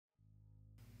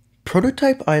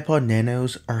Prototype iPod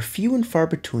Nanos are few and far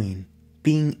between,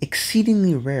 being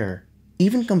exceedingly rare,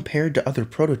 even compared to other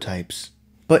prototypes.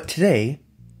 But today,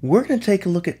 we're going to take a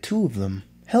look at two of them.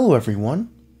 Hello everyone,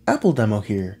 Apple Demo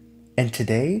here, and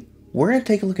today, we're going to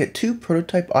take a look at two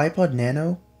prototype iPod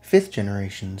Nano 5th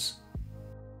generations.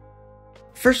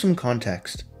 For some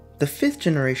context, the 5th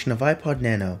generation of iPod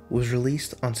Nano was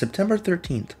released on September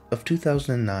 13th of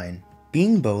 2009,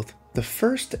 being both the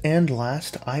first and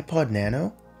last iPod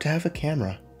Nano to have a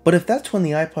camera. But if that's when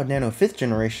the iPod Nano 5th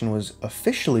generation was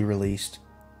officially released,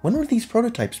 when were these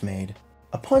prototypes made?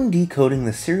 Upon decoding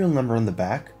the serial number on the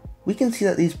back, we can see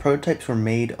that these prototypes were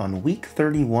made on week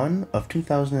 31 of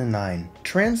 2009,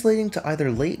 translating to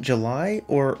either late July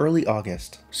or early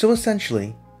August. So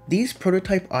essentially, these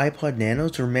prototype iPod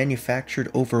Nanos were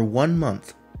manufactured over 1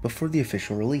 month before the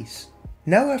official release.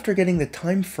 Now, after getting the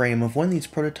time frame of when these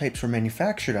prototypes were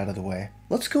manufactured out of the way,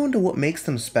 let's go into what makes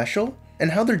them special and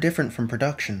how they're different from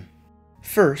production.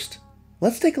 First,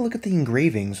 let's take a look at the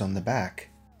engravings on the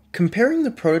back. Comparing the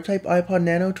prototype iPod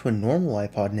Nano to a normal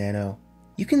iPod Nano,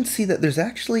 you can see that there's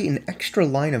actually an extra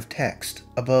line of text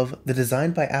above the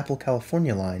Designed by Apple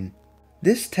California line.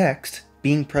 This text,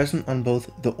 being present on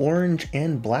both the orange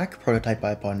and black prototype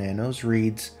iPod Nanos,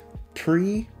 reads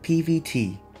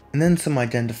PrePVT, and then some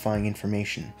identifying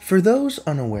information. For those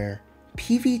unaware,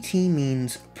 PVT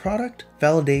means Product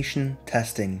Validation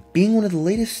Testing, being one of the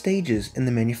latest stages in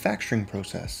the manufacturing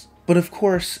process. But of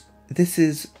course, this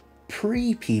is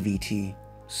pre-PVT,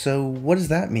 so what does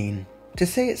that mean? To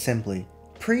say it simply,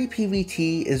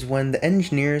 pre-PVT is when the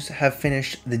engineers have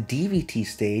finished the DVT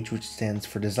stage, which stands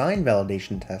for Design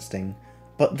Validation Testing,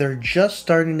 but they're just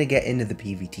starting to get into the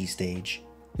PVT stage.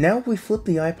 Now if we flip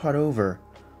the iPod over,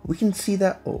 we can see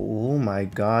that, oh my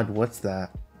god, what's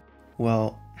that?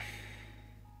 Well,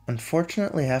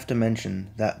 unfortunately I have to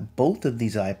mention that both of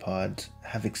these iPods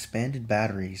have expanded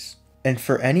batteries. And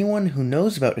for anyone who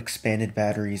knows about expanded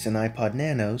batteries in iPod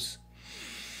Nanos,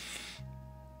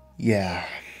 yeah.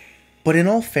 But in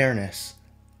all fairness,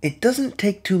 it doesn't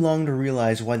take too long to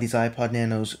realize why these iPod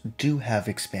Nanos do have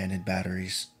expanded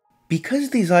batteries. Because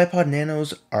these iPod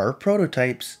Nanos are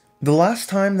prototypes, the last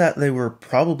time that they were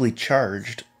probably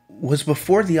charged was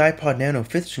before the iPod Nano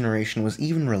 5th generation was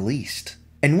even released.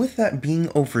 And with that being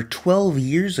over 12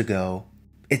 years ago,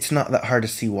 it's not that hard to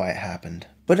see why it happened.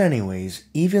 But anyways,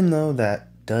 even though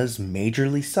that does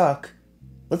majorly suck,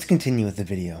 let's continue with the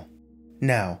video.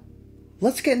 Now,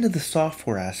 let's get into the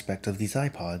software aspect of these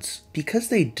iPods. Because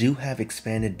they do have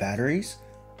expanded batteries,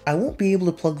 I won't be able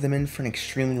to plug them in for an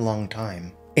extremely long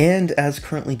time. And as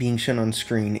currently being shown on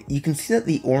screen, you can see that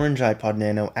the orange iPod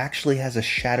Nano actually has a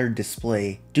shattered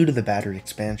display due to the battery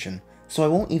expansion, so I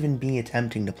won't even be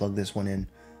attempting to plug this one in,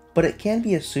 but it can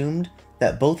be assumed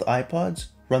that both iPods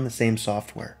run the same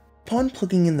software. Upon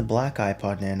plugging in the black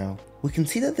iPod Nano, we can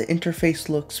see that the interface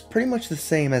looks pretty much the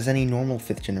same as any normal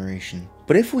 5th generation.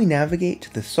 But if we navigate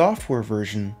to the software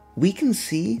version, we can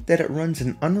see that it runs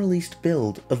an unreleased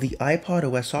build of the iPod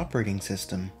OS operating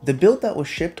system. The build that was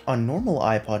shipped on normal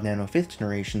iPod Nano 5th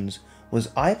generations was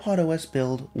iPod OS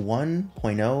build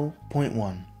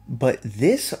 1.0.1. But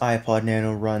this iPod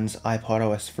Nano runs iPod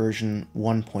OS version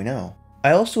 1.0.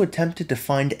 I also attempted to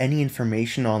find any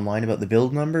information online about the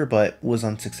build number, but was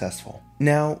unsuccessful.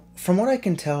 Now, from what I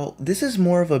can tell, this is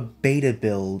more of a beta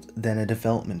build than a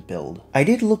development build. I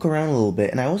did look around a little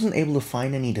bit and I wasn't able to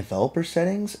find any developer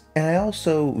settings, and I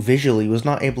also visually was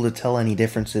not able to tell any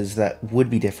differences that would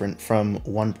be different from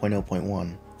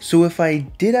 1.0.1. So if I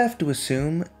did have to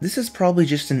assume, this is probably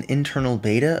just an internal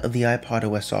beta of the iPod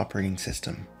OS operating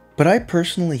system. But I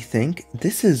personally think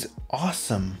this is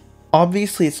awesome.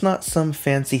 Obviously, it's not some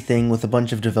fancy thing with a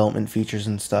bunch of development features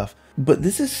and stuff, but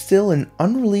this is still an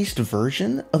unreleased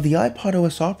version of the iPod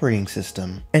OS operating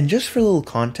system. And just for a little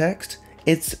context,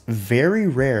 it's very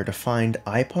rare to find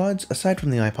iPods, aside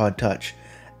from the iPod Touch,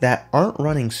 that aren't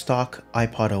running stock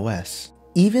iPod OS.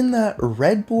 Even that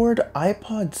Redboard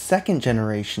iPod 2nd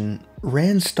generation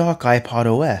ran stock iPod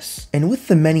OS. And with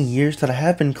the many years that I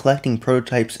have been collecting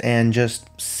prototypes and just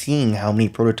seeing how many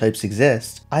prototypes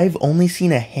exist, I've only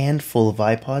seen a handful of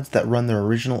iPods that run their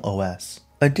original OS.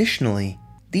 Additionally,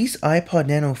 these iPod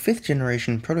Nano 5th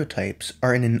generation prototypes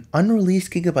are in an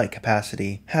unreleased gigabyte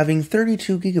capacity, having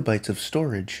 32 gigabytes of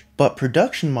storage. But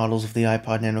production models of the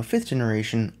iPod Nano 5th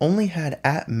generation only had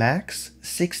at max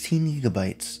 16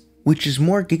 gigabytes. Which is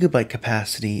more gigabyte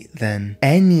capacity than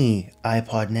any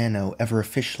iPod Nano ever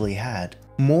officially had.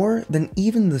 More than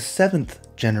even the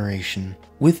 7th generation,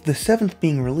 with the 7th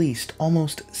being released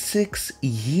almost 6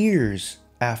 years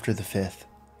after the 5th.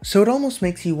 So it almost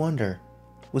makes you wonder,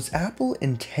 Was Apple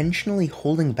intentionally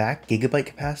holding back gigabyte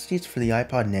capacities for the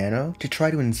iPod Nano to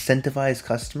try to incentivize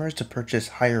customers to purchase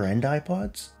higher-end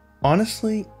iPods?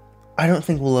 Honestly, I don't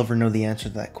think we'll ever know the answer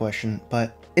to that question,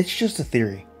 but it's just a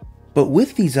theory. But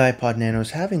with these iPod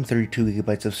Nanos having 32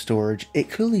 gigabytes of storage, it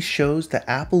clearly shows that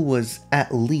Apple was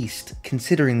at least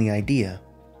considering the idea.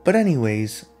 But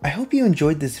anyways, I hope you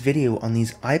enjoyed this video on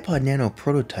these iPod Nano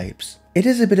prototypes. It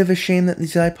is a bit of a shame that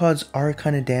these iPods are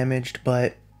kinda damaged,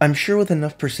 but I'm sure with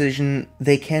enough precision,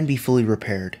 they can be fully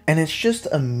repaired. And it's just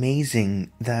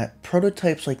amazing that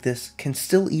prototypes like this can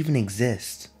still even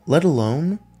exist, let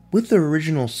alone with the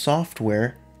original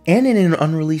software and in an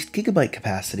unreleased gigabyte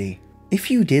capacity. If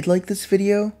you did like this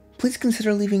video, please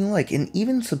consider leaving a like and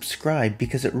even subscribe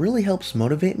because it really helps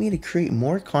motivate me to create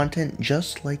more content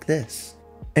just like this.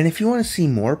 And if you want to see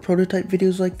more prototype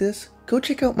videos like this, go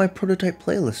check out my prototype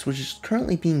playlist, which is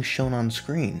currently being shown on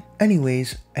screen.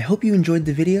 Anyways, I hope you enjoyed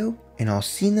the video, and I'll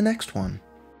see you in the next one.